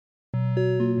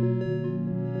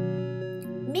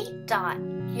Dot.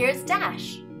 Here's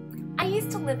Dash. I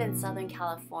used to live in Southern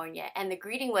California, and the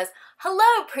greeting was,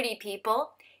 "Hello, pretty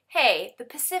people." Hey, the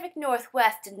Pacific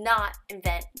Northwest did not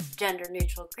invent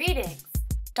gender-neutral greetings.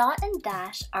 Dot and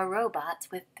Dash are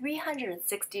robots with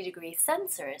 360-degree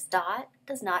sensors. Dot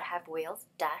does not have wheels,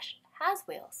 Dash has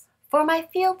wheels. For my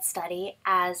field study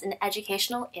as an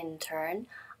educational intern,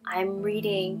 I'm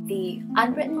reading The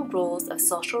Unwritten Rules of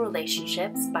Social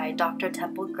Relationships by Dr.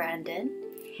 Temple Grandin.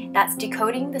 That's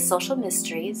decoding the social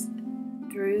mysteries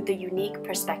through the unique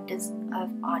perspectives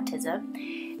of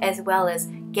autism, as well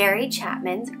as Gary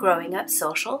Chapman's Growing Up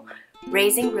Social,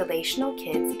 Raising Relational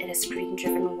Kids in a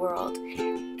Screen-Driven World.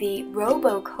 The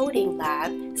Robo-Coding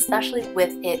Lab, especially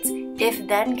with its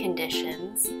if-then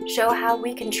conditions, show how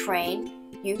we can train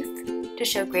youth to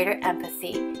show greater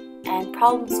empathy and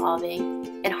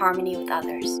problem-solving in harmony with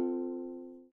others.